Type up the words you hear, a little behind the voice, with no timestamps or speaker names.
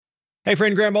Hey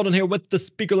friend, Graham Baldwin here with the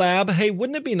Speaker Lab. Hey,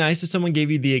 wouldn't it be nice if someone gave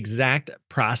you the exact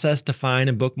process to find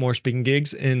and book more speaking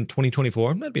gigs in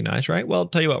 2024? That'd be nice, right? Well, I'll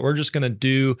tell you what, we're just going to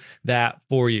do that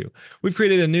for you. We've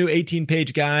created a new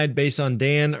 18-page guide based on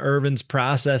Dan Irvin's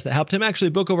process that helped him actually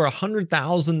book over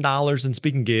 $100,000 in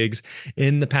speaking gigs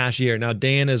in the past year. Now,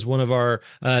 Dan is one of our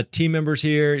team members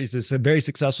here. He's a very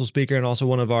successful speaker and also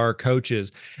one of our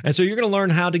coaches. And so you're going to learn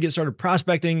how to get started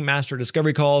prospecting, master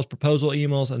discovery calls, proposal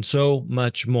emails, and so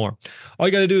much more. All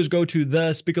you got to do is go to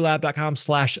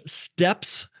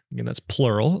thespeakerlab.com/steps. Again, that's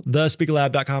plural,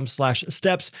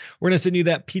 thespeakerlab.com/steps. We're going to send you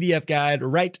that PDF guide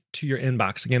right to your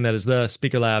inbox. Again, that is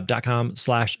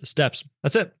thespeakerlab.com/steps.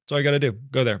 That's it. That's all you got to do.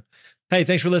 Go there. Hey,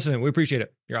 thanks for listening. We appreciate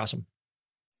it. You're awesome.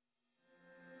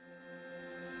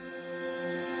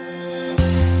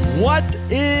 What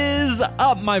is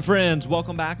up, my friends?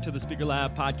 Welcome back to the Speaker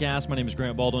Lab podcast. My name is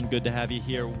Grant Baldwin. Good to have you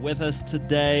here with us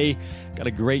today. Got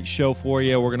a great show for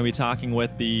you. We're going to be talking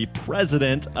with the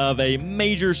president of a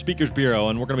major speakers bureau,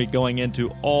 and we're going to be going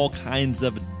into all kinds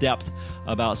of depth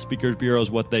about speakers bureaus,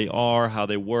 what they are, how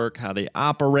they work, how they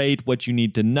operate, what you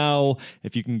need to know,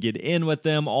 if you can get in with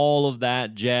them, all of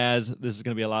that jazz. This is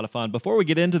going to be a lot of fun. Before we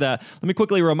get into that, let me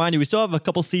quickly remind you, we still have a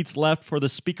couple seats left for the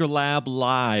Speaker Lab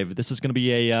Live. This is going to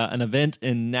be an event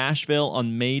in Nashville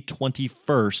on May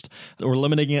 21st. We're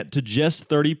limiting it to just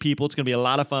 30 people. It's going to be a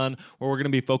lot of fun, where we're going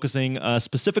to be focusing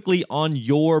specifically on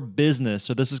your business.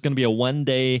 So this is going to be a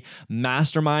one-day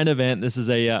mastermind event. This is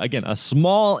again, a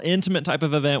small, intimate type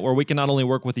of event where we can not only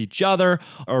work with each other,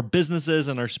 our businesses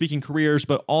and our speaking careers,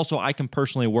 but also I can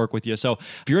personally work with you. So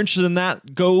if you're interested in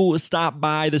that, go stop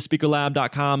by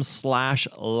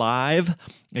thespeakerlab.com/live.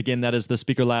 Again, that is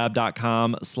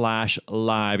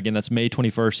thespeakerlab.com/live. Again, that's May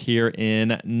 21st here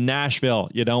in Nashville.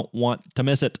 You don't want to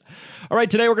miss it. All right,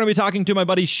 today we're going to be talking to my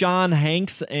buddy Shawn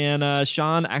Hanks, and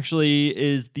Shawn actually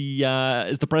is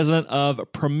the president of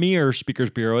Premier Speakers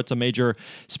Bureau. It's a major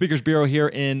speakers bureau here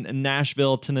in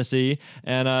Nashville, Tennessee.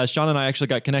 And Shawn and I actually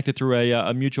got connected through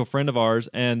a mutual friend of ours.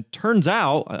 And turns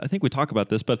out, I think we talk about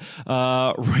this, but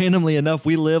randomly enough,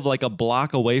 we live like a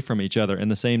block away from each other in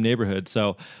the same neighborhood.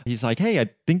 So he's like, "Hey, I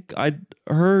think I'd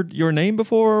heard your name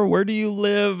before. Where do you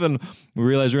live?" And we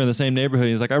realized we were in the same neighborhood.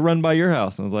 He's like, "I run by your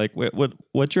house." And I was like, "Wait,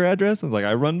 what's your address?" I was like,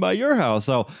 "I run by your house."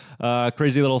 So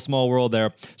crazy little small world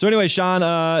there. So anyway, Shawn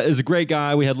is a great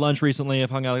guy. We had lunch recently.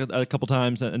 I've hung out a couple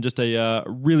times, and just a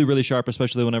really, really sharp,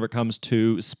 especially whenever it comes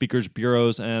to speakers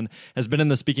bureaus, and has been in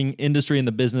the speaking industry and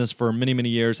the business for many, many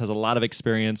years, has a lot of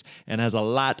experience, and has a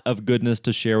lot of goodness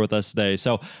to share with us today.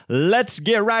 So let's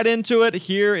get right into it.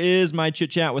 Here is my chit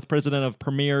chat with president of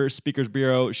Premier Speakers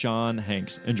Bureau, Shawn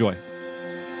Hanks. Enjoy.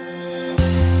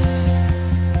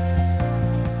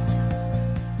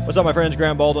 What's up, my friends?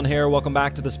 Graham Baldwin here. Welcome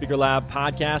back to the Speaker Lab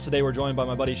podcast. Today we're joined by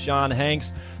my buddy Shawn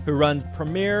Hanks, who runs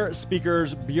Premier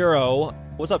Speakers Bureau.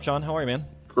 What's up, Shawn? How are you, man?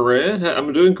 Grant,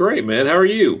 I'm doing great, man. How are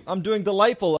you? I'm doing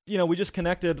delightful. You know, we just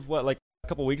connected, like a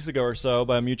couple weeks ago or so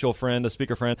by a mutual friend, a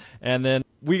speaker friend, and then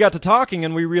we got to talking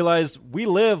and we realized we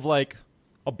live like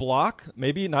a block,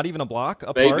 maybe not even a block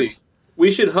apart. Maybe. We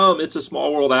should hum It's a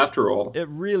Small World After All. It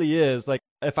really is. Like,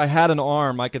 if I had an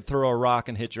arm, I could throw a rock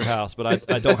and hit your house, but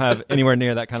I don't have anywhere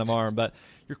near that kind of arm. But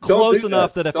you're close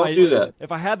enough that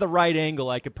if I had the right angle,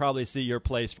 I could probably see your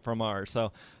place from ours.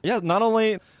 So, yeah, not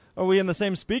only are we in the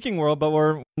same speaking world, but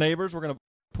we're neighbors. We're going to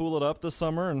pool it up this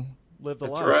summer and live the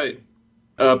life. That's right.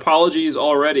 Apologies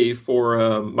already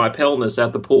for my paleness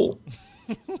at the pool.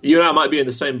 You and I might be in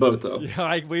the same boat, though.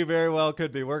 Yeah, we very well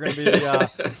could be. We're going to be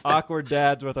awkward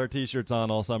dads with our T-shirts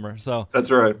on all summer. So that's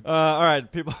right. All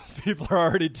right, people are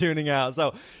already tuning out.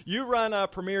 So you run a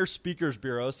Premier Speakers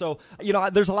Bureau. So, you know,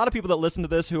 there's a lot of people that listen to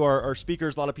this who are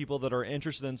speakers, a lot of people that are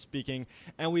interested in speaking,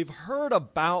 and we've heard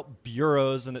about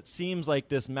bureaus, and it seems like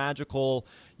this magical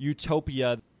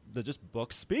utopia that just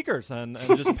books speakers and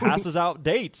just passes out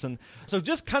dates. And so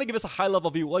just kind of give us a high-level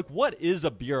view, like, what is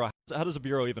a bureau? How does a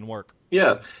bureau even work?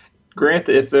 Yeah. Grant,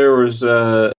 if there was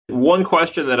one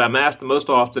question that I'm asked the most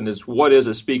often is, what is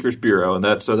a speakers bureau? And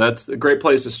that's a great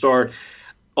place to start.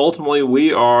 Ultimately,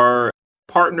 we are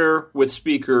partner with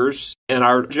speakers, and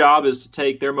our job is to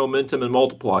take their momentum and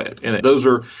multiply it. And those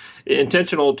are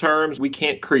intentional terms. We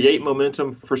can't create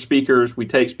momentum for speakers. We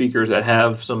take speakers that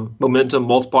have some momentum,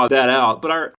 multiply that out.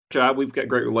 But our job, we've got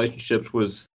great relationships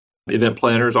with event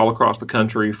planners all across the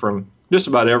country from just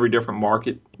about every different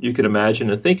market you could imagine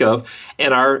and think of.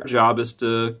 And our job is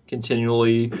to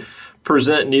continually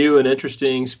present new and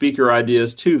interesting speaker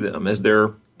ideas to them as they're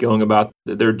going about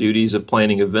their duties of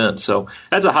planning events. So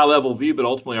that's a high-level view, but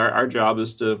ultimately our job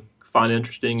is to find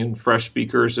interesting and fresh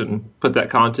speakers and put that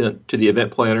content to the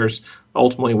event planners.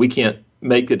 Ultimately, we can't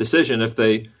make a decision if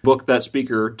they book that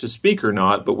speaker to speak or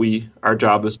not, but our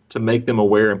job is to make them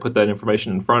aware and put that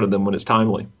information in front of them when it's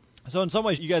timely. So in some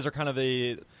ways, you guys are kind of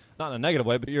not in a negative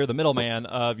way, but you're the middleman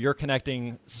of you're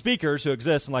connecting speakers who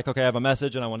exist and like, okay, I have a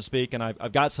message and I want to speak and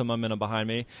I've got some momentum behind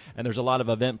me. And there's a lot of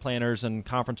event planners and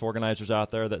conference organizers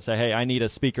out there that say, hey, I need a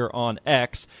speaker on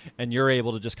X, and you're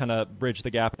able to just kind of bridge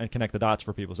the gap and connect the dots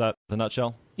for people. Is that the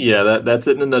nutshell? Yeah, that's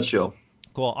it in a nutshell.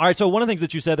 Cool. All right. So one of the things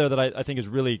that you said there that I think is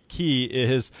really key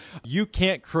is you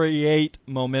can't create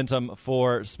momentum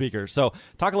for speakers. So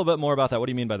talk a little bit more about that. What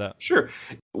do you mean by that? Sure.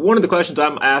 One of the questions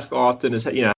I'm asked often is,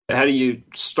 how do you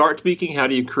start speaking? How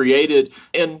do you create it?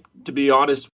 And to be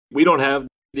honest, we don't have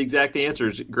the exact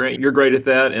answers. Grant, you're great at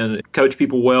that and coach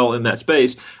people well in that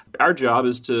space. Our job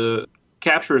is to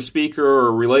capture a speaker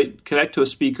or connect to a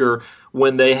speaker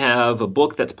when they have a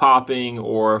book that's popping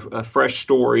or a fresh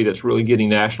story that's really getting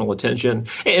national attention.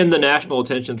 And the national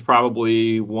attention is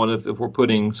probably if we're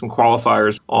putting some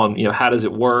qualifiers on, how does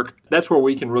it work? That's where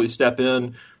we can really step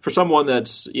in. For someone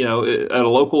that's, at a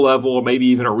local level or maybe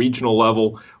even a regional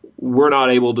level, we're not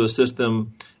able to assist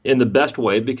them in the best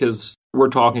way because we're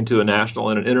talking to a national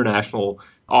and an international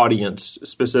audience,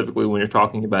 specifically when you're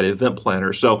talking about event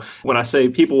planners. So when I say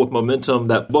people with momentum,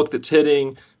 that book that's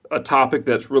hitting, a topic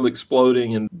that's really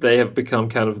exploding, and they have become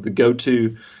kind of the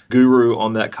go-to guru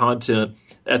on that content,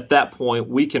 at that point,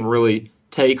 we can really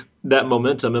take that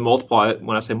momentum and multiply it.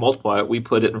 When I say multiply it, we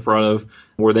put it in front of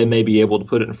where they may be able to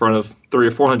put it in front of 300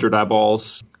 or 400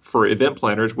 eyeballs. For event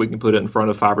planners, we can put it in front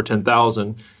of 5,000 or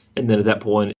 10,000. And then at that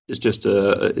point, it's just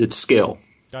it's scale.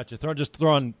 Gotcha.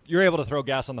 You're able to throw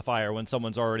gas on the fire when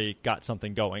someone's already got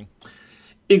something going.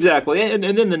 Exactly. And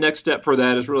then the next step for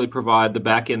that is really provide the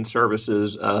back-end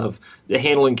services of the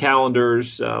handling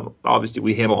calendars. Obviously,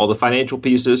 we handle all the financial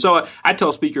pieces. So I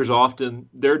tell speakers often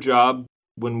their job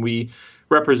when we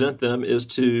represent them is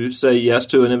to say yes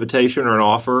to an invitation or an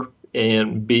offer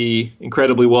and be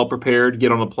incredibly well prepared,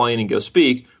 get on a plane and go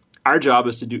speak. Our job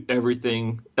is to do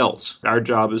everything else. Our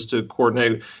job is to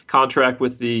coordinate, contract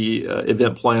with the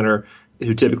event planner,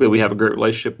 who typically we have a great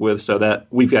relationship with, so that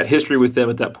we've got history with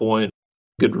them at that point,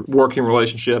 good working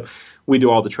relationship. We do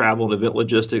all the travel and event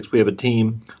logistics. We have a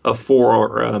team of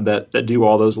 4 that do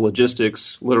all those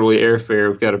logistics, literally airfare.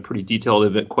 We've got a pretty detailed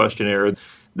event questionnaire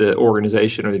the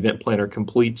organization or the event planner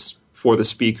completes for the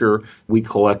speaker. We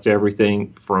collect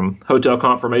everything from hotel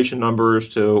confirmation numbers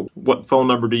to what phone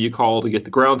number do you call to get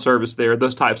the ground service there,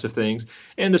 those types of things.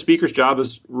 And the speaker's job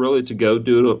is really to go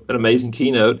do an amazing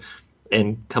keynote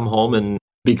and come home and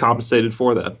be compensated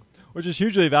for that. Which is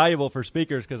hugely valuable for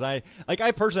speakers because I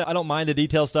personally, I don't mind the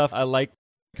detail stuff. I like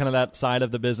kind of that side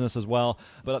of the business as well.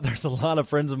 But there's a lot of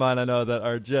friends of mine I know that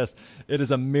are just, it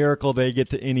is a miracle they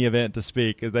get to any event to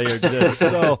speak. They are just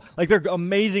so, they're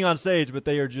amazing on stage, but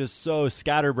they are just so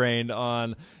scatterbrained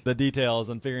on the details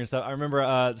and figuring stuff. I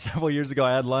remember several years ago,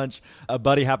 I had lunch. A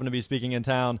buddy happened to be speaking in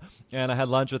town, and I had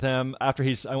lunch with him after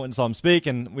I went and saw him speak,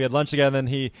 and we had lunch together, and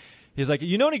he's like,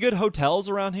 you know any good hotels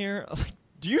around here? I was like,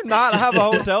 do you not have a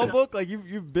hotel book? Like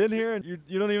you've been here and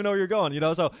you don't even know where you're going,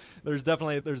 So there's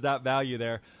that value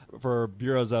there for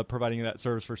bureaus providing that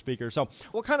service for speakers. So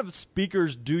what kind of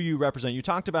speakers do you represent? You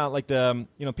talked about like the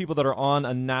people that are on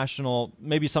a national,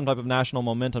 maybe some type of national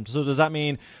momentum. So does that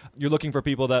mean you're looking for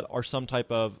people that are some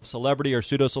type of celebrity or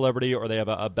pseudo celebrity, or they have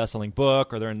a best-selling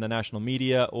book, or they're in the national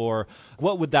media, or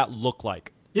what would that look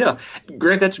like? Yeah,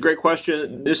 Grant, that's a great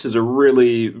question. This is a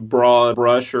really broad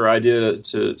brush or idea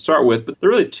to start with, but there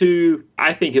are really two,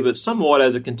 I think of it somewhat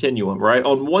as a continuum, right?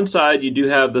 On one side, you do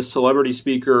have the celebrity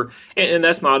speaker, and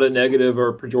that's not a negative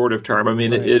or pejorative term. I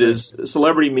mean, it is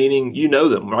celebrity meaning you know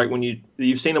them, right? When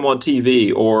you've seen them on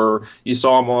TV, or you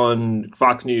saw them on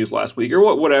Fox News last week,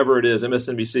 or whatever it is,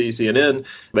 MSNBC, CNN,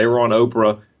 they were on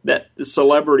Oprah. That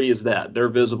celebrity is that. They're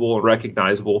visible and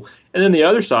recognizable. And then the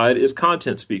other side is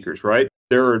content speakers, right?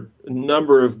 There are a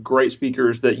number of great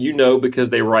speakers that you know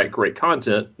because they write great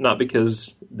content, not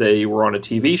because they were on a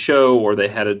TV show or they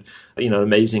had an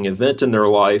amazing event in their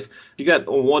life. You got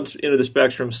on one end of the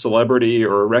spectrum celebrity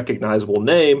or a recognizable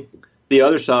name. The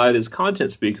other side is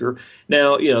content speaker.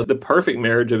 Now, the perfect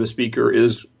marriage of a speaker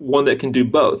is one that can do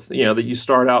both. That you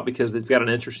start out because they've got an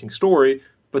interesting story,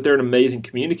 but they're an amazing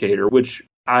communicator, which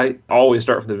I always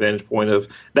start from the vantage point of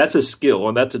that's a skill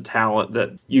and that's a talent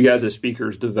that you guys as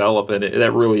speakers develop, and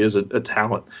that really is a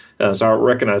talent. So I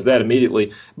recognize that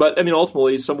immediately. But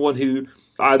ultimately, someone who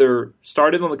either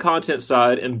started on the content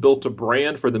side and built a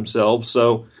brand for themselves.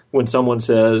 So when someone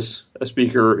says a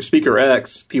speaker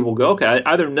X, people go, okay,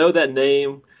 I either know that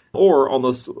name, or on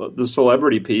the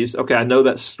celebrity piece, okay, I know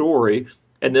that story,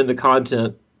 and then the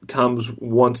content comes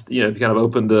once, you kind of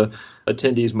open the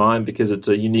attendee's mind because it's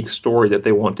a unique story that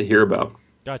they want to hear about.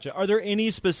 Gotcha. Are there any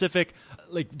specific,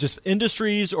 like, just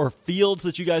industries or fields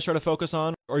that you guys try to focus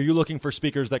on? Or are you looking for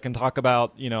speakers that can talk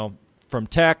about, from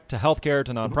tech to healthcare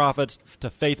to nonprofits to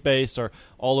faith-based, or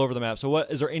all over the map? So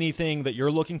is there anything that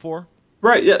you're looking for?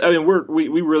 Right. Yeah. I mean,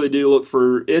 we really do look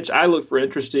for it. I look for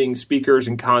interesting speakers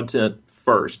and content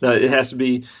first. Now, it has to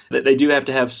be that they do have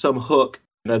to have some hook.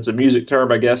 That's a music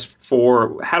term, I guess,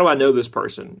 for how do I know this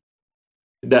person?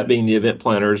 That being the event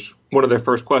planners, one of their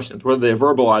first questions, whether they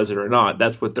verbalize it or not,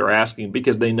 that's what they're asking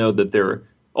because they know that they're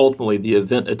ultimately the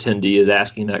event attendee is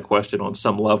asking that question on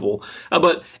some level.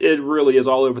 But it really is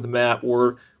all over the map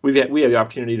where we have the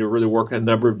opportunity to really work in a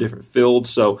number of different fields.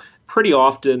 So pretty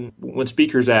often when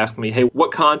speakers ask me, hey,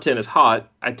 what content is hot?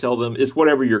 I tell them it's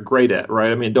whatever you're great at,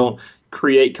 right? I mean, don't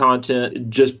create content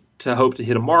just to hope to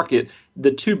hit a market.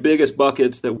 The two biggest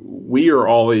buckets that we are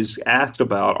always asked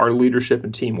about are leadership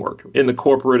and teamwork. In the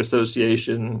corporate,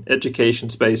 association, education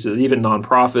spaces, even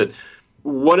nonprofit,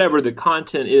 whatever the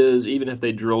content is, even if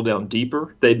they drill down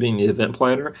deeper, they being the event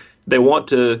planner, they want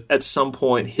to at some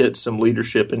point hit some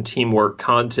leadership and teamwork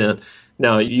content.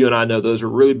 Now, you and I know those are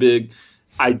really big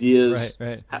ideas.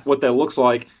 Right. What that looks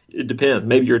like, it depends.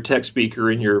 Maybe you're a tech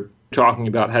speaker and you're talking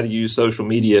about how to use social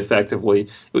media effectively.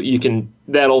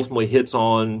 That ultimately hits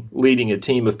on leading a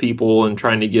team of people and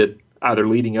trying to get either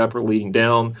leading up or leading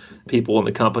down people in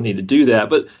the company to do that.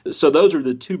 But so those are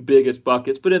the two biggest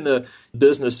buckets. But in the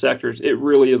business sectors, it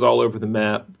really is all over the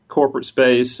map. Corporate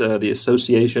space, the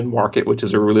association market, which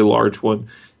is a really large one.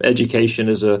 Education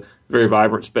is a very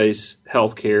vibrant space,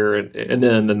 healthcare, and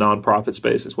then the nonprofit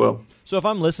space as well. So if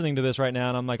I'm listening to this right now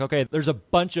and I'm like, okay, there's a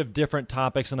bunch of different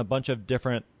topics and a bunch of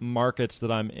different markets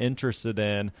that I'm interested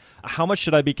in, how much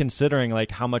should I be considering,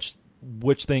 like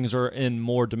which things are in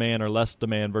more demand or less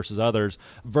demand versus others,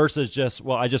 versus just,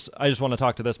 well, I just want to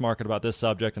talk to this market about this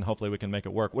subject and hopefully we can make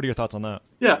it work? What are your thoughts on that?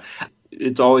 Yeah,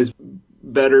 it's always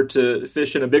better to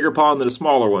fish in a bigger pond than a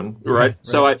smaller one, right?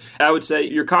 So I would say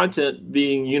your content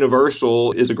being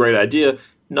universal is a great idea,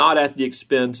 not at the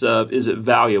expense of is it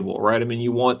valuable, right? I mean,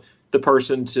 you want the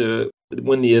person to,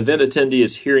 when the event attendee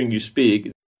is hearing you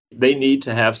speak, they need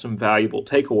to have some valuable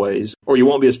takeaways, or you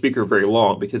won't be a speaker very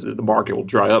long because the market will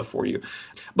dry up for you.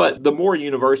 But the more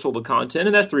universal the content,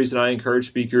 and that's the reason I encourage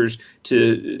speakers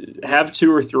to have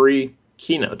 2 or 3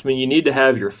 keynotes. I mean, you need to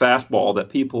have your fastball that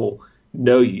people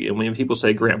know you. And when people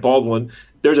say Grant Baldwin,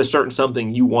 there's a certain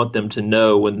something you want them to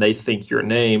know when they think your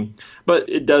name. But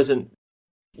it doesn't,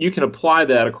 you can apply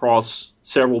that across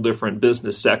several different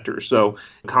business sectors. So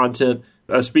content,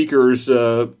 a speaker's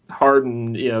hard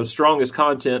and strongest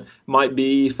content might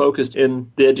be focused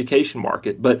in the education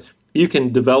market, but you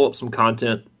can develop some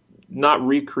content, not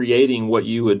recreating what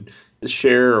you would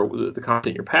share or the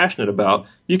content you're passionate about.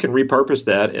 You can repurpose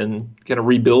that and kind of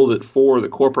rebuild it for the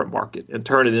corporate market and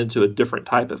turn it into a different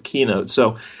type of keynote.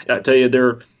 So I tell you, there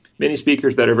are many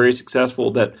speakers that are very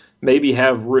successful that maybe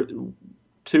have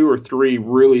 2 or 3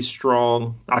 really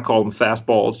strong, I call them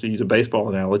fastballs to use a baseball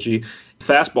analogy,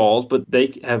 fastballs, but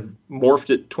they have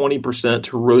morphed it 20%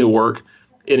 to really work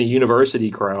in a university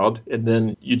crowd. And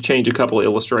then you change a couple of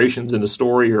illustrations in a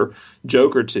story or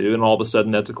joke or two, and all of a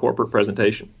sudden that's a corporate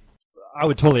presentation. I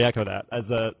would totally echo that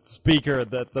as a speaker,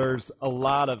 that there's a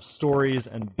lot of stories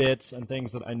and bits and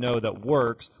things that I know that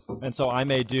works. And so I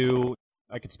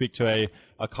could speak to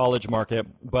a college market,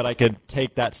 but I could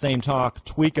take that same talk,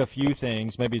 tweak a few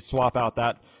things, maybe swap out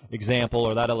that example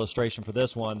or that illustration for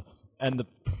this one. And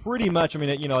pretty much, I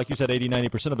mean, like you said,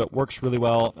 80-90% of it works really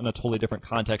well in a totally different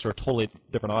context or a totally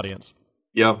different audience.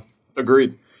 Yeah,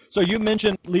 agreed. So you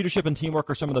mentioned leadership and teamwork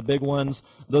are some of the big ones.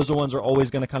 Those are ones that are always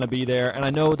going to kind of be there. And I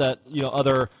know that,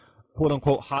 other quote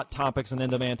unquote hot topics and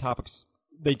in-demand topics,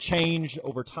 they change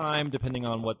over time depending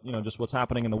on what, just what's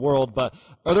happening in the world. But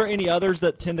are there any others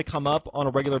that tend to come up on a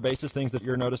regular basis, things that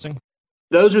you're noticing?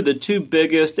 Those are the two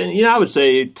biggest. And, I would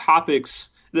say topics,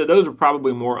 those are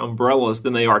probably more umbrellas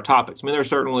than they are topics. I mean, there are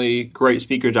certainly great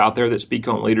speakers out there that speak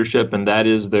on leadership, and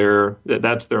that's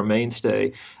their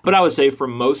mainstay. But I would say for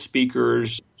most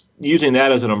speakers, using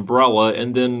that as an umbrella,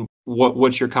 and then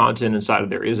what's your content inside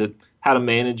of there? Is it how to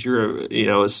manage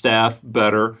your staff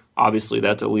better? Obviously,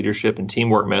 that's a leadership and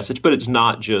teamwork message, but it's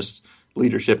not just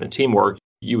leadership and teamwork.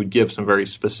 You would give some very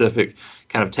specific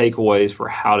kind of takeaways for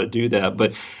how to do that.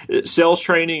 But sales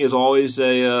training is always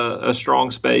a strong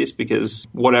space because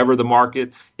whatever the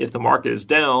market, if the market is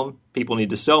down, people need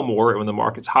to sell more. And when the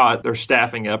market's hot, they're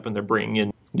staffing up and they're bringing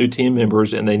in new team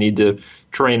members and they need to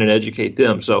train and educate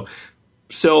them. So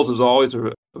sales is always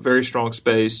a very strong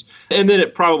space. And then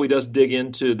it probably does dig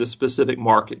into the specific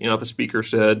market. If a speaker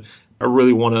said, I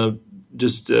really want to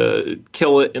just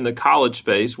kill it in the college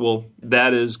space. Well,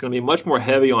 that is going to be much more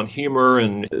heavy on humor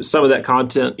and some of that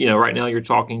content. Right now you're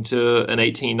talking to an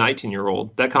 18,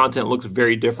 19-year-old. That content looks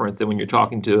very different than when you're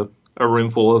talking to a room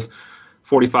full of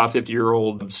 45,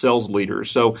 50-year-old sales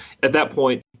leaders. So at that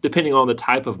point, depending on the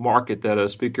type of market that a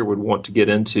speaker would want to get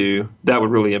into, that would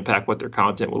really impact what their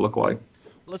content would look like.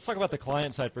 Let's talk about the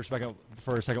client side for a second.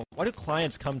 Why do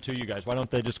clients come to you guys? Why don't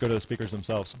they just go to the speakers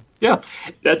themselves? Yeah,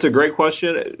 that's a great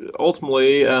question.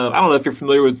 Ultimately, I don't know if you're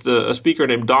familiar with a speaker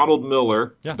named Donald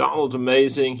Miller. Yeah. Donald's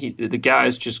amazing. The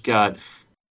guy's just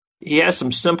he has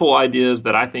some simple ideas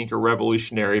that I think are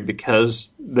revolutionary because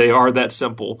they are that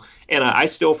simple. And I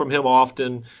steal from him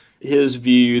often his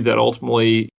view that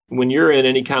ultimately, when you're in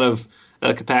any kind of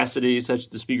capacity, such as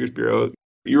the Speakers Bureau,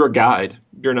 you're a guide.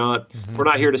 You're not. Mm-hmm. We're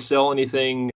not here to sell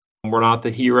anything. We're not the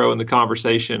hero in the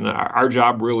conversation. Our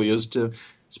job really is to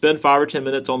spend 5 or 10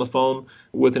 minutes on the phone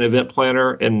with an event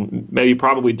planner and maybe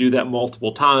probably do that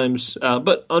multiple times,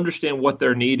 but understand what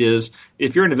their need is.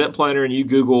 If you're an event planner and you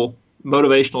Google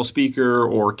motivational speaker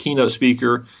or keynote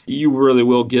speaker, you really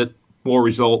will get more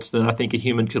results than I think a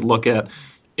human could look at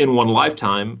in one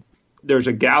lifetime. There's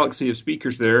a galaxy of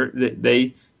speakers there that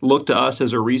they look to us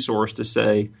as a resource to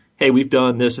say, hey, we've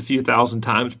done this a few thousand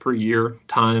times per year,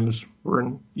 we're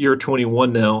in year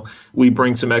 21 now. We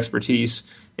bring some expertise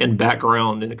and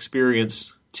background and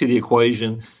experience to the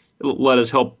equation. Let us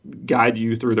help guide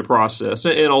you through the process.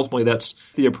 And ultimately, that's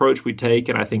the approach we take,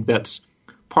 and I think that's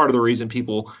part of the reason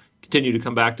people continue to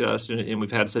come back to us, and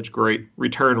we've had such great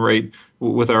return rate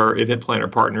with our event planner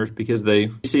partners because they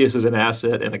see us as an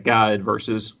asset and a guide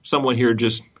versus someone here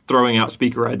just throwing out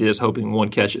speaker ideas hoping one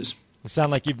catches. You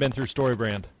sound like you've been through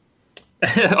StoryBrand.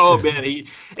 Oh man, we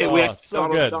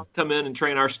so come in and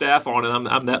train our staff on it.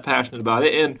 I'm that passionate about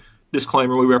it. And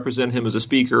disclaimer, we represent him as a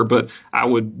speaker, but I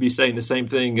would be saying the same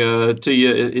thing to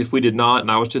you if we did not,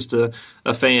 and I was just a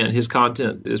fan. His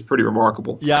content is pretty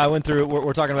remarkable. Yeah, I went through.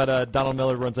 We're talking about Donald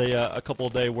Miller runs a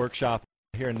couple-day workshop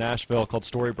here in Nashville called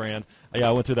StoryBrand. Yeah,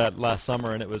 I went through that last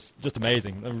summer, and it was just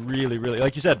amazing. Really, really,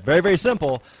 like you said, very, very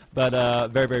simple, but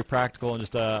very, very practical, and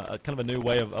just a kind of a new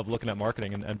way of looking at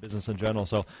marketing and business in general.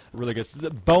 So really good.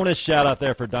 Bonus shout out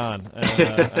there for Don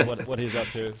and what he's up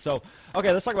to. So,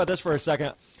 okay, let's talk about this for a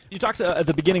second. You talked at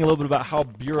the beginning a little bit about how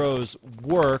bureaus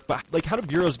work, but like, how do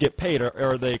bureaus get paid?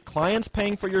 Are they clients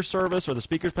paying for your service, or the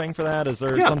speakers paying for that? Is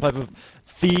there some type of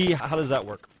fee? How does that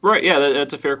work? Right, yeah,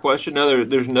 that's a fair question. No,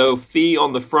 there's no fee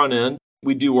on the front end.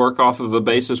 We do work off of a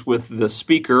basis with the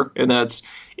speaker, and that's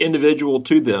individual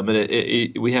to them.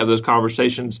 And we have those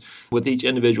conversations with each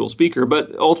individual speaker.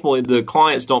 But ultimately, the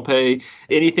clients don't pay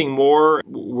anything more.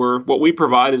 What we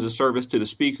provide is a service to the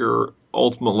speaker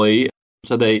ultimately.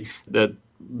 So the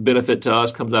benefit to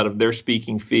us comes out of their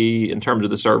speaking fee in terms of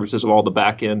the services of all the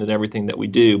back end and everything that we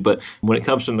do. But when it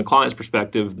comes from the client's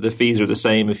perspective, the fees are the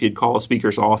same. If you'd call a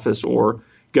speaker's office or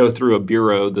go through a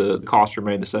bureau, the costs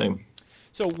remain the same.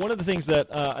 So one of the things that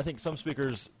I think some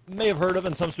speakers may have heard of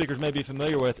and some speakers may be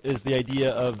familiar with is the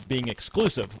idea of being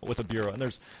exclusive with a bureau.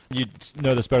 And you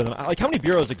know this better than I. Like, how many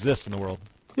bureaus exist in the world?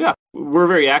 Yeah, we're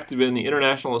very active in the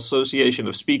International Association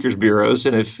of Speakers Bureaus.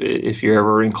 And if you're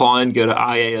ever inclined, go to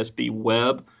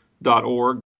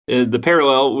iasbweb.org. The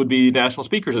parallel would be National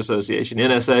Speakers Association,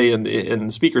 NSA, in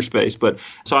the speaker space. But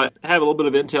so I have a little bit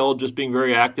of intel just being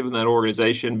very active in that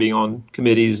organization, being on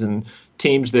committees and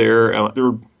teams there.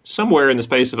 There were somewhere in the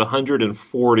space of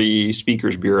 140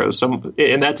 speakers bureaus,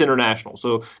 and that's international.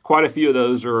 So quite a few of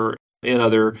those are in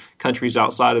other countries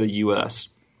outside of the U.S.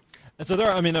 And so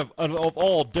there are, of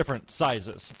all different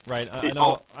sizes, right? I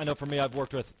know for me, I've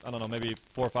worked with, maybe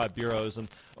 4 or 5 bureaus and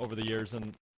over the years,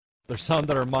 and there's some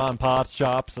that are mom and pop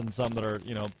shops and some that are,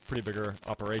 pretty bigger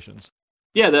operations.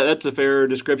 Yeah, that's a fair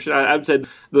description. I would say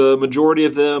the majority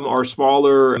of them are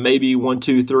smaller, maybe 1,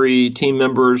 2, 3 team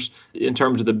members in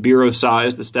terms of the bureau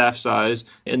size, the staff size.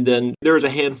 And then there's a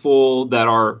handful that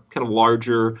are kind of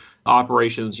larger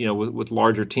operations, with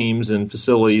larger teams and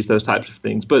facilities, those types of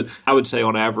things. But I would say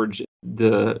on average,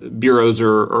 the bureaus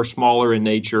are smaller in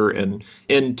nature and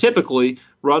typically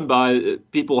run by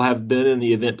people who have been in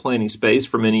the event planning space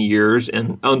for many years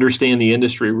and understand the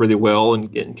industry really well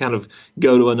and kind of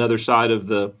go to another side of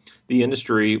the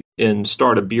industry and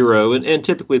start a bureau. And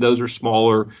typically those are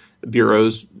smaller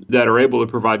bureaus that are able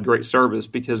to provide great service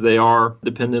because they are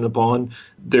dependent upon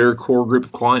their core group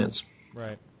of clients.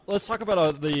 Right. Let's talk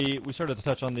about we started to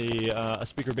touch on a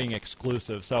speaker being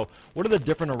exclusive. So what are the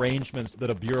different arrangements that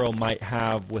a bureau might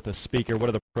have with a speaker? What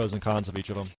are the pros and cons of each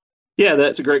of them? Yeah,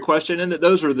 that's a great question. And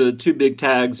those are the two big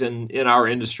tags in our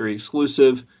industry,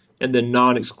 exclusive and then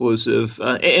non-exclusive.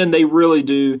 And they really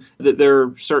do, that there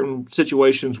are certain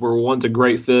situations where one's a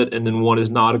great fit and then one is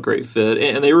not a great fit.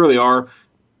 And they really are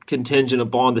contingent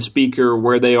upon the speaker,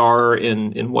 where they are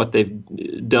in what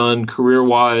they've done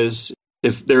career-wise.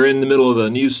 If they're in the middle of a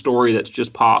news story that's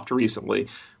just popped recently,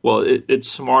 well, it's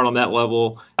smart on that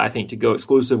level, I think, to go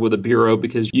exclusive with a bureau,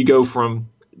 because you go from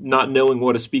not knowing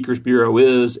what a speaker's bureau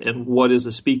is and what is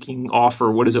a speaking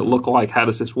offer, what does it look like, how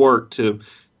does this work, to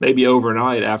maybe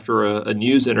overnight after a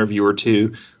news interview or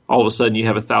two, all of a sudden you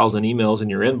have 1,000 emails in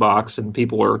your inbox and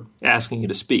people are asking you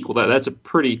to speak. Well, that's a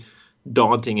pretty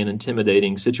daunting and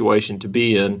intimidating situation to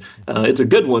be in. It's a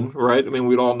good one, right? I mean,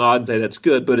 we'd all nod and say that's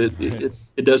good, but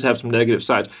it does have some negative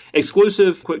sides.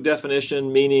 Exclusive, quick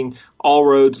definition, meaning all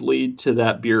roads lead to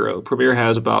that bureau. Premier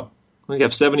has about, I think,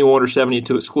 have 71 or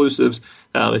 72 exclusives.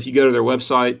 If you go to their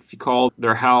website, if you call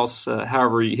their house,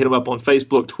 however, you hit them up on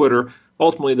Facebook, Twitter,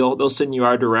 ultimately they'll send you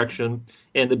our direction.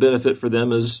 And the benefit for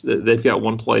them is that they've got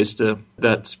one place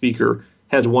that speaker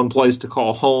has one place to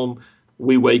call home.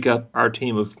 We wake up, our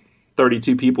team of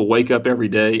 32 people wake up every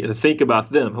day and think about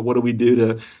them. What do we do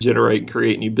to generate and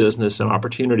create new business and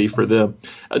opportunity for them?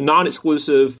 A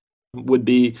non-exclusive would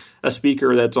be a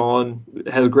speaker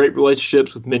has great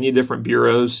relationships with many different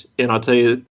bureaus. And I'll tell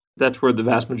you, that's where the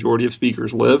vast majority of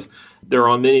speakers live. They're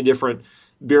on many different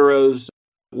bureaus,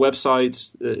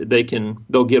 websites.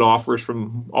 They'll get offers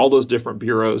from all those different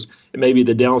bureaus. And maybe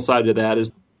the downside to that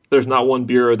is there's not one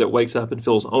bureau that wakes up and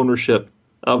feels ownership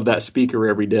of that speaker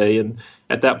every day. And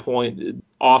at that point,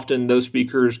 often those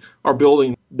speakers are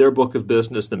building their book of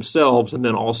business themselves and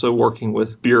then also working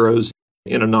with bureaus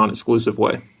in a non-exclusive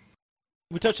way.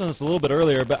 We touched on this a little bit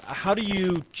earlier, but how do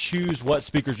you choose what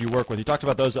speakers you work with? You talked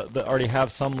about those that already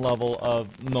have some level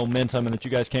of momentum and that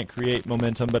you guys can't create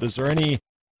momentum, but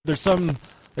there's some,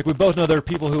 like, we both know there are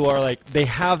people who are like, they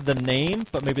have the name,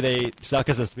 but maybe they suck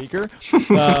as a speaker.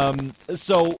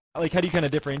 So, like, how do you kind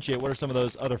of differentiate? What are some of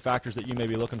those other factors that you may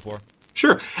be looking for?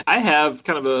 Sure. I have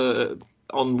kind of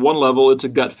on one level, it's a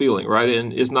gut feeling, right?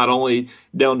 And it's not only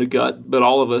down to gut, but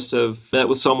all of us have met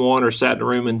with someone or sat in a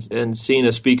room and seen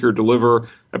a speaker deliver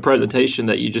a presentation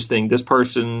that you just think, this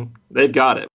person, they've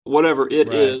got it. Whatever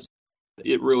it is,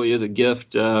 it really is a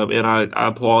gift. And I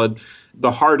applaud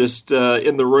the hardest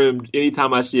in the room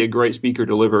anytime I see a great speaker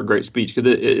deliver a great speech,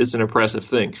 because it's an impressive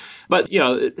thing. But,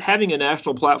 having a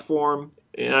national platform,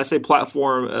 and I say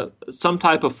platform, some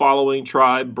type of following,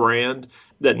 tribe, brand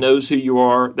that knows who you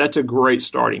are, that's a great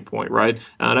starting point, right?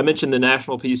 And I mentioned the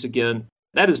national piece again.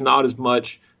 That is not as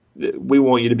much, we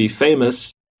want you to be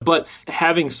famous, but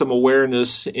having some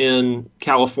awareness in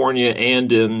California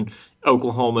and in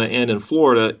Oklahoma and in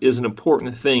Florida is an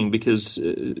important thing, because,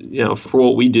 for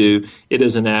what we do, it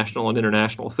is a national and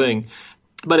international thing.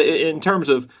 But in terms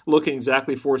of looking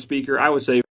exactly for a speaker, I would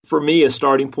say for me, a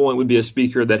starting point would be a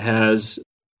speaker that has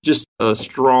just a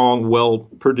strong,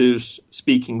 well-produced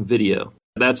speaking video.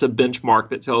 That's a benchmark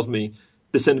that tells me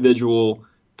this individual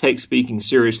takes speaking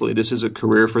seriously. This is a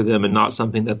career for them and not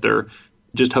something that they're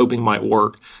just hoping might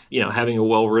work. Having a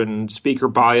well-written speaker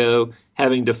bio,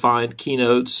 having defined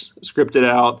keynotes, scripted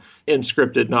out, and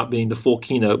scripted not being the full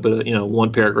keynote, but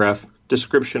one paragraph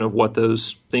description of what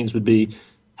those things would be.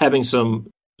 Having some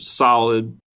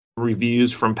solid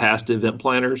reviews from past event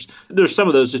planners. There's some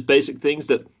of those just basic things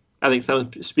that I think some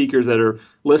speakers that are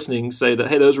listening say that,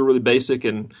 hey, those are really basic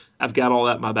and I've got all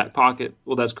that in my back pocket.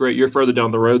 Well, that's great. You're further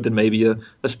down the road than maybe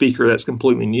a speaker that's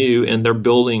completely new, and they're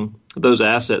building those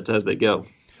assets as they go.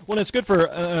 Well, it's good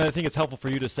I think it's helpful for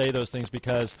you to say those things,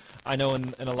 because I know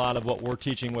in a lot of what we're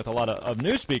teaching with a lot of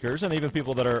new speakers, and even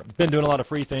people that are been doing a lot of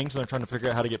free things and they're trying to figure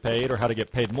out how to get paid or how to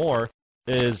get paid more,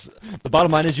 is the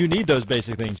bottom line is you need those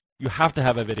basic things. You have to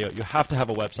have a video. You have to have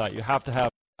a website. You have to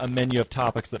have a menu of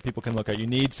topics that people can look at. You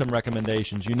need some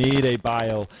recommendations. You need a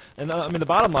bio. And the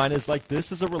bottom line is, like,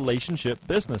 this is a relationship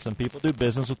business, and people do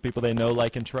business with people they know,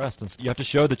 like, and trust. And so you have to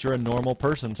show that you're a normal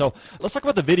person. So let's talk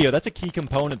about the video. That's a key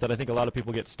component that I think a lot of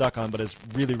people get stuck on, but is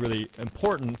really, really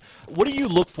important. What do you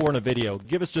look for in a video?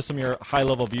 Give us just some of your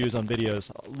high-level views on videos.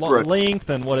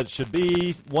 Length and what it should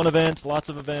be. One event, lots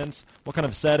of events. What kind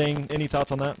of setting? Any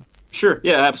thoughts on that? Sure.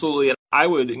 Yeah, absolutely. I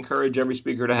would encourage every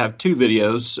speaker to have 2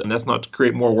 videos, and that's not to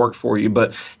create more work for you,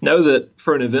 but know that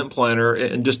for an event planner,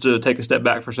 and just to take a step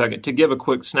back for a second, to give a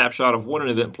quick snapshot of what an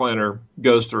event planner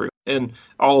goes through. And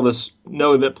all of us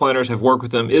know event planners, have worked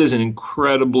with them. It is an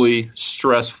incredibly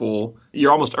stressful,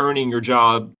 you're almost earning your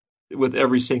job with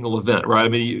every single event, right? I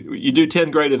mean, you do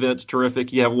 10 great events,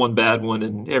 terrific. You have one bad one,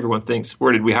 and everyone thinks,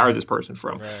 where did we hire this person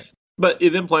from? Right. But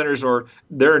event planners,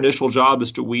 their initial job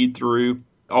is to weed through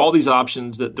all these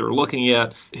options that they're looking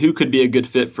at, who could be a good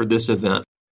fit for this event.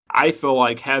 I feel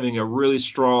like having a really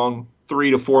strong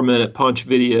 3 to 4 minute punch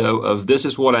video of this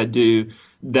is what I do,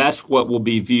 that's what will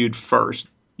be viewed first.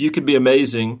 You could be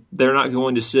amazing. They're not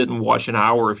going to sit and watch an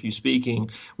hour of you speaking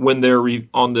when they're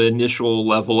on the initial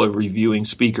level of reviewing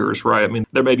speakers, right? I mean,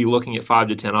 they may be looking at 5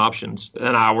 to 10 options.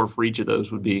 An hour for each of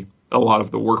those would be a lot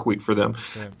of the work week for them.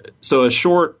 Yeah. So a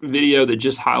short video that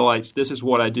just highlights this is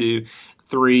what I do,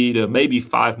 3 to maybe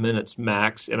 5 minutes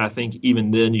max. And I think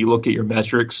even then you look at your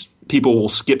metrics, people will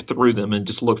skip through them and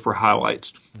just look for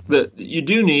highlights. You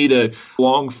do need a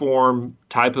long form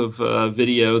type of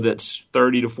video that's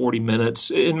 30 to 40 minutes,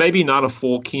 and maybe not a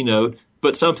full keynote,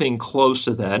 but something close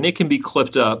to that. And it can be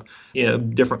clipped up,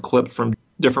 different clips from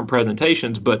different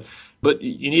presentations, but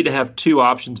you need to have two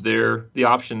options there. The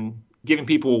option giving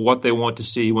people what they want to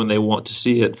see when they want to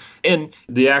see it. And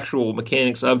the actual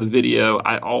mechanics of the video,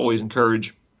 I always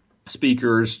encourage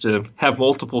speakers to have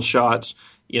multiple shots.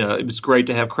 It's great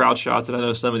to have crowd shots, and I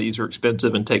know some of these are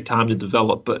expensive and take time to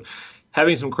develop, but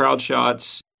having some crowd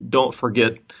shots, don't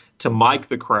forget to mic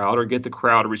the crowd or get the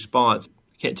crowd a response.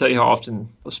 I can't tell you how often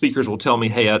speakers will tell me,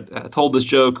 hey, I told this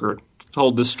joke or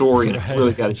told this story, and it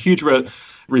really got a huge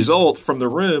result from the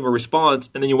room, a response,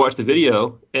 and then you watch the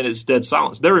video and it's dead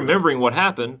silence. They're remembering what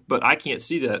happened, but I can't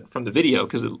see that from the video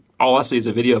because all I see is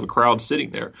a video of a crowd sitting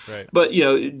there. Right. But,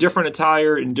 different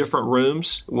attire in different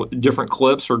rooms, different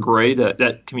clips are great.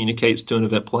 That communicates to an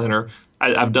event planner.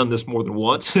 I've done this more than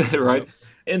once, right?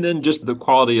 And then just the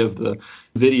quality of the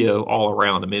video all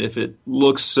around. I mean, if it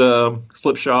looks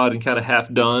slipshod and kind of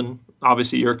half done,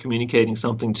 obviously you're communicating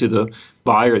something to the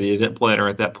buyer, the event planner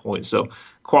at that point. So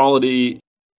quality,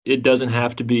 it doesn't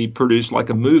have to be produced like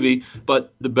a movie,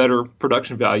 but the better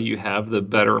production value you have, the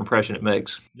better impression it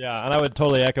makes. Yeah, and I would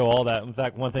totally echo all that. In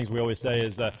fact, one of the things we always say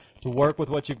is that to work with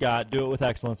what you've got, do it with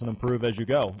excellence, and improve as you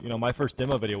go. My first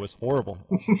demo video was horrible.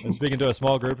 I'm speaking to a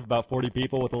small group of about 40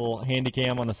 people with a little handy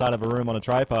cam on the side of a room on a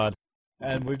tripod.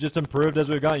 And we've just improved as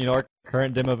we've gone. Our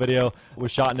current demo video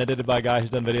was shot and edited by a guy who's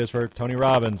done videos for Tony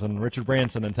Robbins and Richard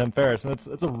Branson and Tim Ferriss. And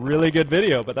it's a really good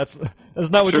video, but that's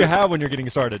not what you have when you're getting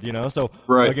started, So,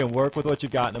 Again, work with what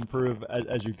you've got and improve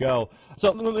as you go.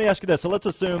 So let me ask you this. So let's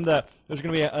assume that there's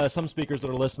going to be some speakers that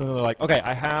are listening and they're like, okay,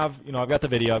 I have, I've got the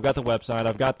video, I've got the website,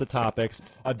 I've got the topics,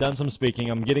 I've done some speaking,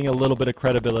 I'm getting a little bit of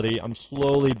credibility, I'm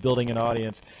slowly building an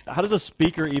audience. How does a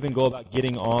speaker even go about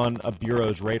getting on a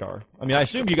bureau's radar? I mean, I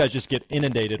assume you guys just get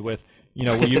inundated with,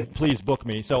 will you please book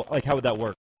me? So, how would that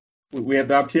work? We have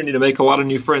the opportunity to make a lot of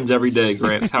new friends every day,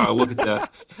 Grant. That's how I look at that.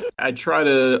 I try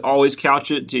to always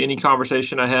couch it to any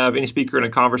conversation I have, any speaker in a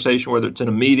conversation, whether it's in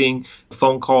a meeting,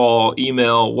 phone call,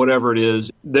 email, whatever it is.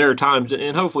 There are times,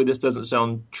 and hopefully this doesn't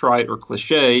sound trite or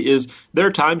cliche, there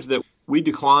are times that we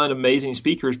decline amazing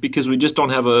speakers because we just don't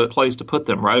have a place to put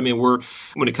them, right? I mean,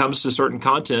 when it comes to certain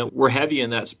content, we're heavy in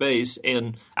that space,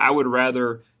 and I would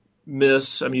rather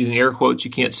miss, I'm using air quotes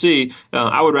you can't see,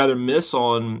 I would rather miss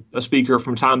on a speaker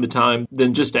from time to time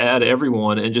than just add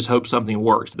everyone and just hope something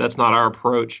works. That's not our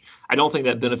approach. I don't think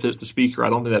that benefits the speaker. I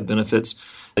don't think that benefits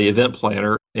the event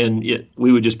planner. And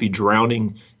we would just be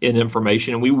drowning in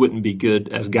information, and we wouldn't be good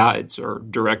as guides or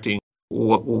directing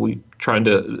what we trying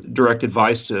to direct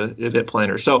advice to event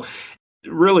planners. So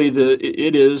really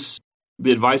the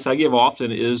advice I give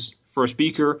often is for a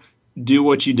speaker, do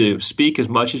what you do. Speak as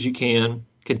much as you can.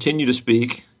 Continue to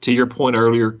speak. To your point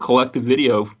earlier, collect the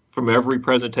video from every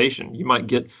presentation. You might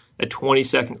get a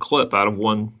 20-second clip out of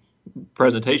one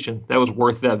presentation. That was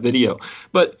worth that video.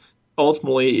 But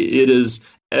ultimately, it is,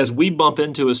 as we bump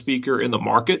into a speaker in the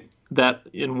market, that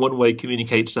in one way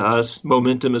communicates to us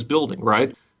momentum is building,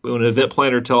 right? When an event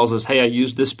planner tells us, hey, I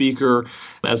used this speaker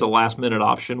as a last-minute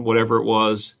option, whatever it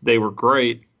was, they were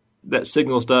great, that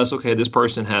signals to us, okay, this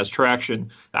person has traction.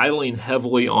 I lean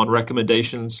heavily on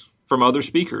recommendations from other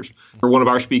speakers. Or one of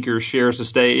our speakers shares a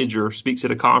stage or speaks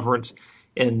at a conference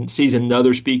and sees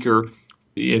another speaker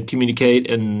communicate,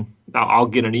 and I'll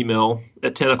get an email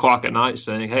at 10 o'clock at night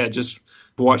saying, hey, I just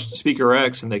watched Speaker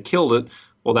X and they killed it.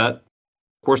 Well, of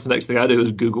course, the next thing I do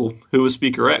is Google who is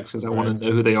Speaker X because I want to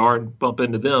know who they are and bump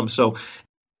into them. So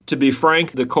to be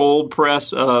frank, the cold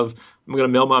press of I'm going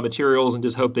to mail my materials and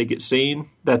just hope they get seen,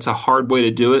 that's a hard way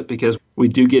to do it because we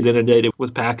do get inundated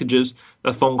with packages.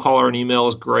 A phone call or an email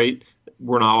is great.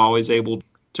 We're not always able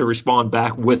to respond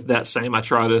back with that same.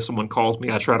 Someone calls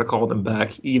me, I try to call them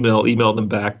back, email them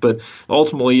back. But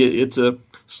ultimately, it's a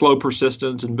slow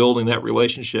persistence in building that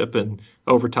relationship, and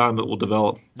over time it will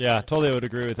develop. Yeah, totally would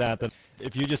agree with that. That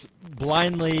if you just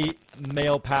blindly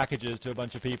mail packages to a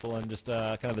bunch of people and just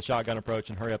kind of the shotgun approach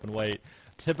and hurry up and wait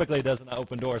typically doesn't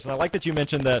open doors. And I like that you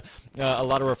mentioned that a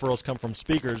lot of referrals come from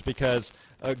speakers, because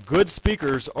good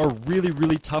speakers are really,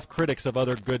 really tough critics of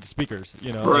other good speakers.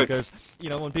 You know, right. Like there's,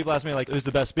 when people ask me like, who's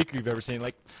the best speaker you've ever seen?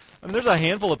 Like, I mean, there's a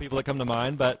handful of people that come to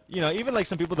mind, but even like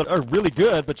some people that are really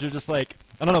good, but you're just like,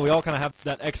 I don't know. We all kind of have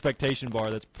that expectation bar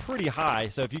that's pretty high.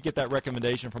 So if you get that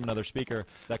recommendation from another speaker,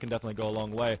 that can definitely go a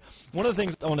long way. One of the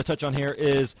things I want to touch on here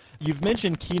is you've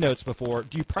mentioned keynotes before.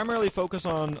 Do you primarily focus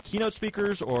on keynote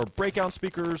speakers or breakout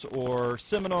speakers or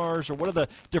seminars, or what are the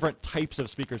different types of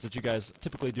speakers that you guys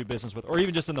typically do business with, or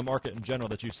even just in the market in general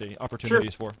that you see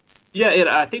opportunities for? Yeah, and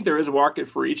I think there is a market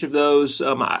for each of those.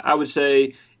 I would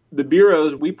say the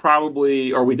bureaus, we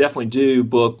definitely do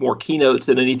book more keynotes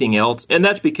than anything else, and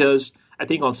that's because I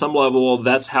think on some level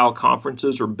that's how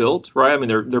conferences are built, right? I mean,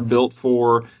 they're built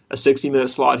for a 60-minute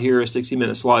slot here, a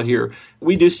 60-minute slot here.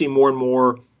 We do see more and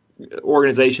more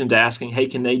organizations asking, hey,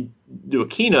 can they do a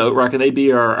keynote, right? Can they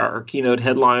be our keynote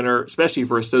headliner, especially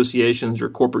for associations or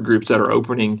corporate groups that are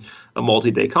opening a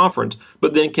multi-day conference?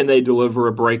 But then can they deliver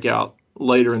a breakout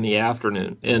later in the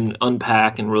afternoon and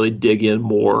unpack and really dig in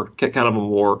more, kind of a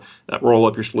more roll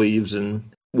up your sleeves and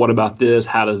what about this?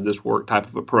 How does this work type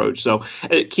of approach? So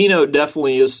keynote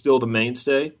definitely is still the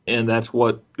mainstay, and that's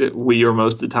what we are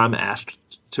most of the time asked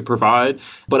to provide.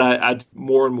 But I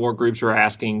more and more groups are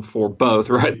asking for both,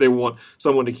 right? They want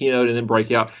someone to keynote and then break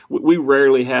out. We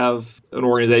rarely have an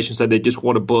organization say they just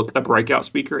want to book a breakout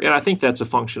speaker. And I think that's a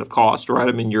function of cost, right?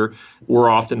 I mean, we're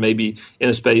often maybe in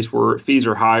a space where fees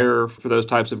are higher for those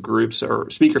types of groups, or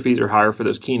speaker fees are higher for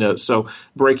those keynotes. So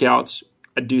breakouts,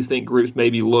 I do think groups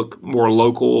maybe look more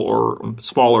local or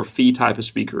smaller fee type of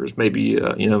speakers, maybe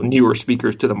newer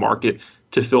speakers to the market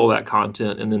to fill that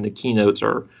content. And then the keynotes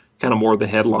are kind of more the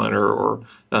headliner or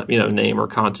name or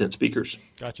content speakers.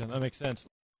 Gotcha. That makes sense.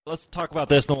 Let's talk about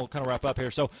this, and then we'll kind of wrap up here.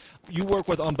 So you work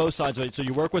with on both sides of it. So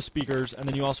you work with speakers, and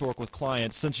then you also work with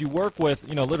clients. Since you work with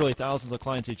literally thousands of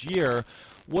clients each year,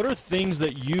 what are things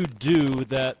that you do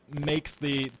that makes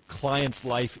the client's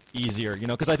life easier?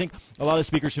 Because I think a lot of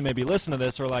speakers who may be listening to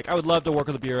this are like, I would love to work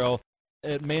with a bureau.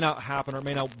 It may not happen or it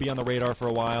may not be on the radar for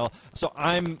a while. So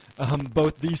I'm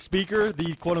both the speaker,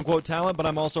 the quote-unquote talent, but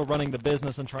I'm also running the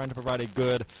business and trying to provide a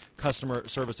good customer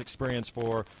service experience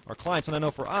for our clients. And I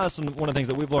know for us, and one of the things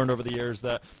that we've learned over the years,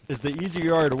 that is the easier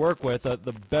you are to work with, the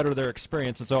better their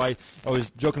experience. And so I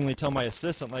always jokingly tell my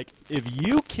assistant, like, if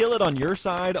you kill it on your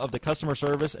side of the customer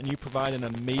service and you provide an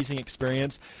amazing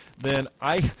experience, then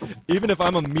even if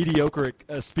I'm a mediocre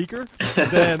speaker,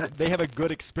 then they have a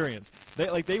good experience.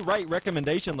 They write recommendation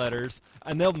letters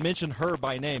and they'll mention her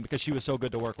by name because she was so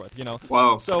good to work with.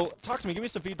 Wow. So talk to me, give me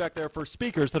some feedback there for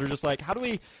speakers that are just like, how do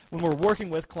we, when we're working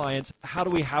with clients, how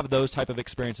do we have those type of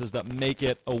experiences that make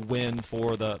it a win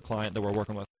for the client that we're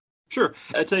working with? Sure.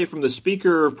 I tell you, from the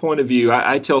speaker point of view,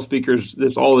 I tell speakers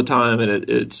this all the time,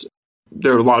 and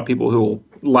there are a lot of people who will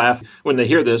laugh when they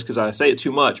hear this because I say it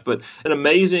too much, but an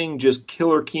amazing, just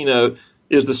killer keynote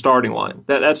is the starting line.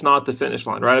 That's not the finish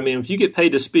line, right? I mean, if you get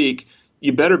paid to speak,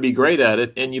 you better be great at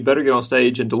it, and you better get on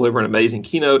stage and deliver an amazing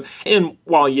keynote. And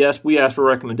while, yes, we ask for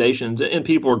recommendations, and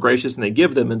people are gracious and they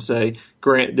give them and say,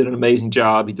 Grant did an amazing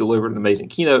job, he delivered an amazing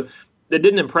keynote, that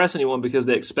didn't impress anyone because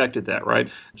they expected that, right?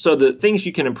 So the things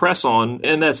you can impress on,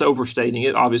 and that's overstating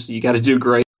it, obviously you got to do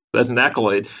great, that's an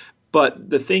accolade. But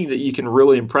the thing that you can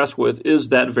really impress with is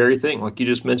that very thing. Like you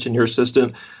just mentioned, your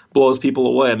assistant blows people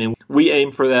away. I mean, we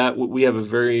aim for that. We have a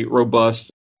very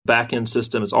robust back-end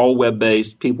system. It's all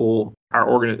web-based. People,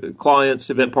 our clients,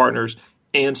 event partners,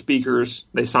 and speakers,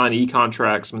 they sign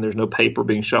e-contracts. I mean, there's no paper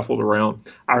being shuffled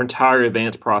around. Our entire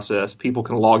advance process, people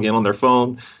can log in on their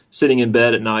phone, sitting in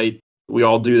bed at night. We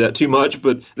all do that too much,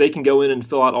 but they can go in and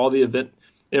fill out all the event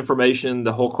information,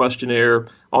 the whole questionnaire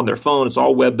on their phone. It's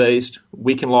all web-based.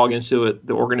 We can log into it.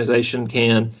 The organization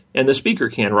can, and the speaker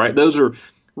can, right? Those are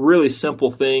really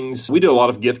simple things. We do a lot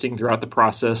of gifting throughout the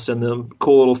process, send them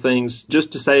cool little things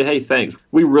just to say, hey, thanks.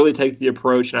 We really take the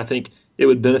approach, and I think it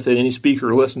would benefit any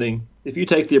speaker listening if you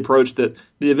take the approach that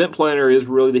the event planner is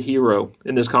really the hero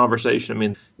in this conversation. I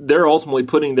mean, they're ultimately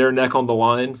putting their neck on the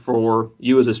line for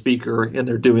you as a speaker, and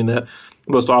they're doing that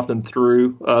most often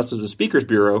through us as a speakers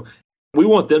bureau. We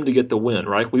want them to get the win,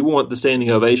 right? We want the standing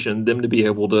ovation, them to be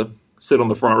able to sit on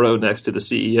the front row next to the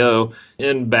CEO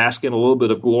and bask in a little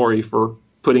bit of glory for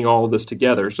putting all of this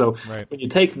together. So When you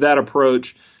take that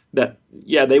approach, that,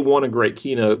 yeah, they want a great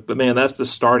keynote, but man, that's the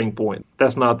starting point.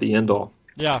 That's not the end all.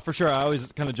 Yeah, for sure. I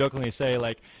always kind of jokingly say,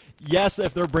 like, yes,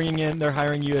 if they're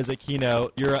hiring you as a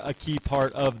keynote, you're a key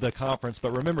part of the conference.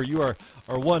 But remember, you are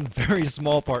one very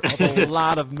small part of a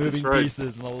lot of moving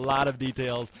pieces and a lot of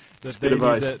details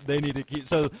that they need to keep.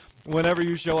 So whenever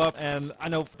you show up, and I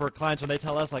know for clients when they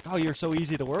tell us, like, oh, you're so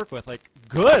easy to work with, like,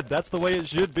 good, that's the way it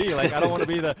should be. Like, I don't want to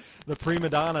be the prima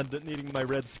donna needing my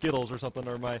red Skittles or something,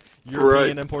 or my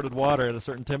European imported water at a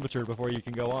certain temperature before you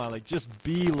can go on. Like, just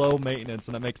be low maintenance,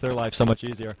 and it makes their life so much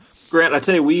easier. Grant, I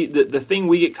tell you, the thing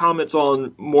we get comments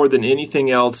on more than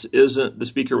anything else isn't the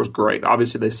speaker was great.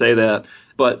 Obviously, they say that.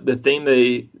 But the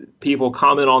thing people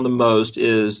comment on the most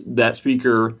is that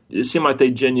speaker, it seemed like they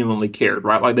genuinely cared,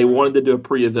 right? Like they wanted to do a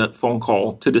pre-event phone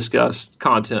call to discuss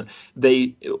content.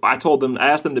 I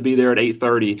asked them to be there at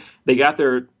 8:30. They got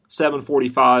there at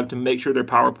 7:45 to make sure their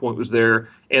PowerPoint was there,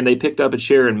 and they picked up a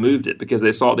chair and moved it because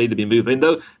they saw it needed to be moved. I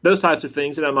mean, those types of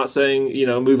things, and I'm not saying,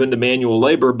 move into manual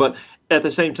labor, but at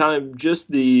the same time,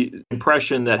 just the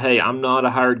impression that, hey, I'm not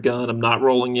a hired gun, I'm not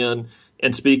rolling in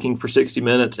and speaking for 60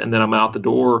 minutes, and then I'm out the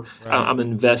door. Right. I'm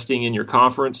investing in your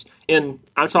conference. And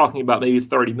I'm talking about maybe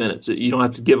 30 minutes. You don't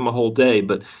have to give them a whole day,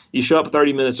 but you show up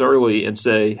 30 minutes early and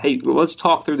say, hey, let's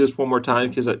talk through this one more time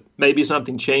because maybe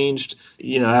something changed,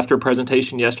 after a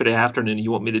presentation yesterday afternoon, you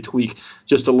want me to tweak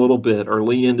just a little bit or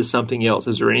lean into something else.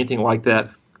 Is there anything like that?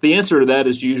 The answer to that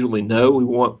is usually no. We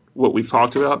want what we've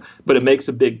talked about, but it makes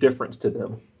a big difference to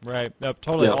them. Right. Yep,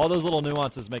 totally. Yep. All those little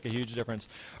nuances make a huge difference.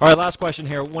 All right, last question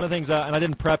here. One of the things, and I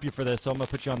didn't prep you for this, so I'm going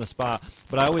to put you on the spot,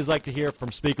 but I always like to hear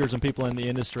from speakers and people in the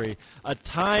industry a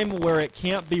time where it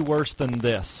can't be worse than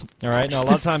this. All right. Now, a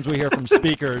lot of times we hear from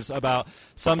speakers about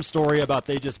some story about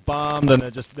they just bombed and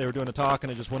they were doing a talk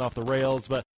and it just went off the rails,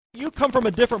 but you come from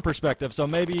a different perspective, so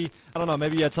maybe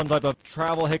you had some type of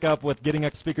travel hiccup with getting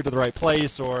a speaker to the right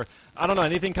place, or, I don't know,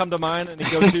 anything come to mind, any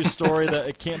go-to story that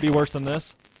it can't be worse than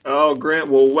this? Oh, Grant,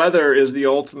 well, weather is the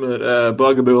ultimate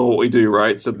bugaboo of what we do,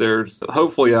 right? So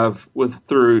hopefully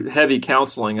through heavy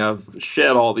counseling, I've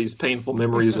shed all these painful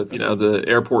memories of, the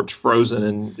airport's frozen,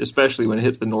 and especially when it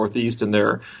hits the Northeast and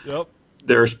there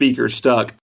are speakers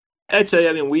stuck. I'd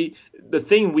say, the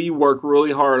thing we work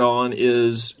really hard on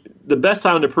is the best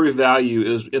time to prove value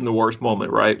is in the worst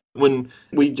moment, right? When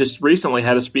we just recently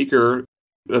had a speaker,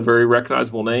 a very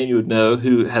recognizable name you would know,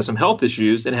 who has some health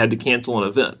issues and had to cancel an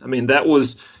event.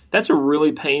 That's a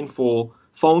really painful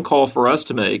phone call for us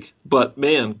to make. But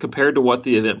man, compared to what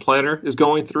the event planner is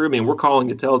going through, we're calling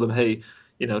to tell them, hey,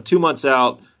 2 months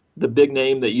out, the big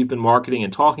name that you've been marketing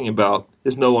and talking about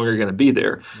is no longer going to be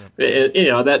there. Yeah.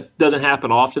 And, that doesn't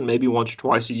happen often, maybe once or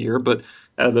twice a year, but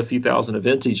out of a few thousand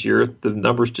events each year, the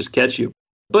numbers just catch you.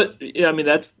 But,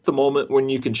 that's the moment when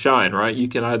you can shine, right? You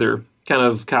can either kind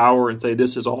of cower and say,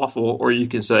 this is awful, or you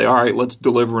can say, all right, let's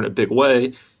deliver in a big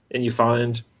way, and you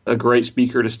find a great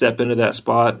speaker to step into that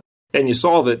spot, and you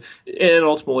solve it. And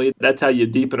ultimately, that's how you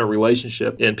deepen a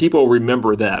relationship. And people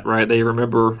remember that, right? They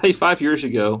remember, hey, 5 years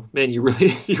ago, man, you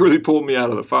really pulled me out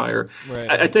of the fire. Right.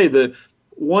 I tell you, the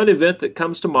one event that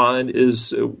comes to mind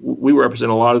is we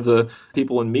represent a lot of the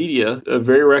people in media, a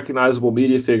very recognizable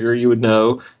media figure you would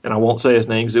know, and I won't say his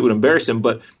name because it would embarrass him,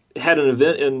 but had an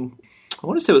event in, I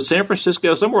want to say it was San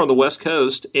Francisco, somewhere on the West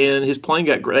Coast, and his plane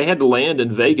they had to land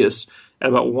in Vegas at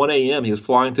about 1 a.m. He was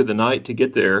flying through the night to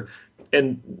get there.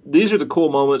 And these are the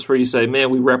cool moments where you say, man,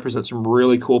 we represent some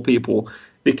really cool people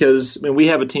because we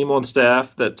have a team on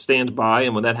staff that stands by,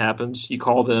 and when that happens, you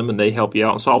call them and they help you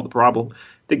out and solve the problem.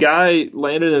 The guy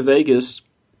landed in Vegas,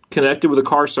 connected with a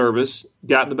car service,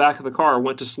 got in the back of the car,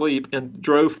 went to sleep, and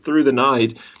drove through the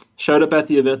night, showed up at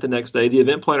the event the next day. The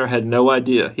event planner had no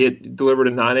idea. He had delivered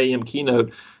a 9 a.m.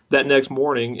 keynote that next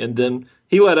morning, and then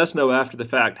he let us know after the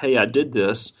fact, hey, I did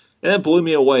this. And that blew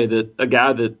me away that a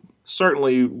guy that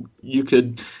certainly you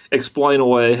could explain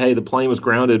away, hey, the plane was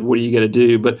grounded, what are you going to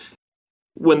do? But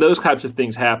when those types of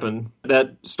things happen,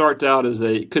 that starts out as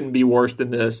it couldn't be worse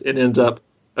than this. It ends up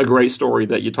a great story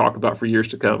that you talk about for years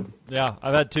to come. Yeah,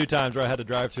 I've had 2 times where I had to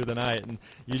drive through the night, and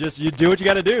you do what you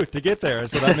got to do to get there.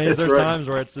 So that means there's times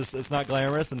where it's not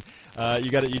glamorous, and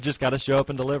you just got to show up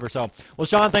and deliver. So, well,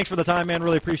 Shawn, thanks for the time, man.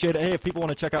 Really appreciate it. Hey, if people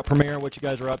want to check out Premiere and what you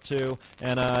guys are up to,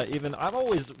 and even I've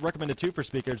always recommended too for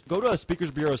speakers, go to a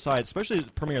Speakers Bureau site, especially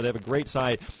Premiere. They have a great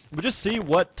site, but just see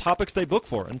what topics they book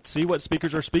for and see what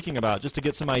speakers are speaking about, just to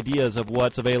get some ideas of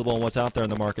what's available and what's out there in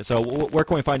the market. So, where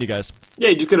can we find you guys? Yeah,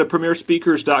 you just go to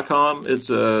premierespeakers.com. It's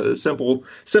a simple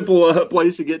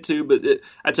place to get to, but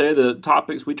I tell you, the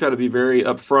topics, we try to be very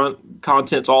upfront.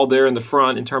 Content's all there in the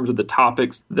front in terms of the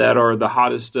topics that are the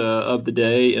hottest of the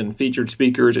day, and featured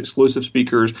speakers, exclusive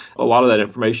speakers. A lot of that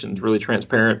information is really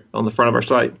transparent on the front of our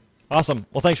site. Awesome.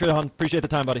 Well, thanks, Shawn. Appreciate the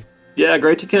time, buddy. Yeah,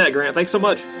 great to connect, Grant. Thanks so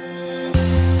much.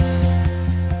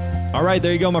 All right,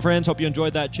 there you go, my friends. Hope you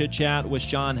enjoyed that chit chat with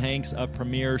Shawn Hanks of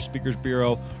Premier Speakers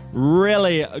Bureau.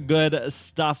 Really good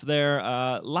stuff there.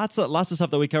 Lots of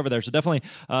stuff that we cover there. So definitely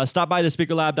stop by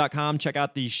thespeakerlab.com. Check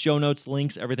out the show notes,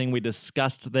 links, everything we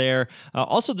discussed there.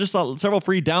 Also, just several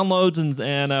free downloads,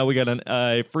 and we got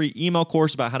a free email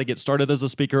course about how to get started as a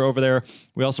speaker over there.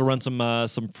 We also run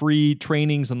some free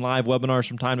trainings and live webinars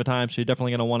from time to time, so you're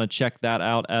definitely going to want to check that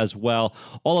out as well.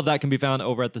 All of that can be found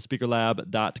over at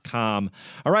thespeakerlab.com.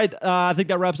 All right, I think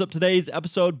that wraps up today's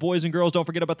episode. Boys and girls, don't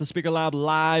forget about the Speaker Lab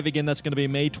Live. Again, that's going to be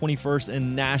May 21st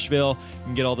in Nashville. You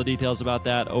can get all the details about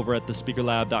that over at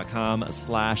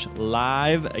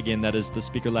thespeakerlab.com/live. Again, that is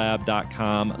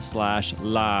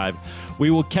thespeakerlab.com/live. We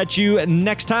will catch you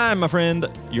next time, my friend.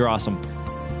 You're awesome.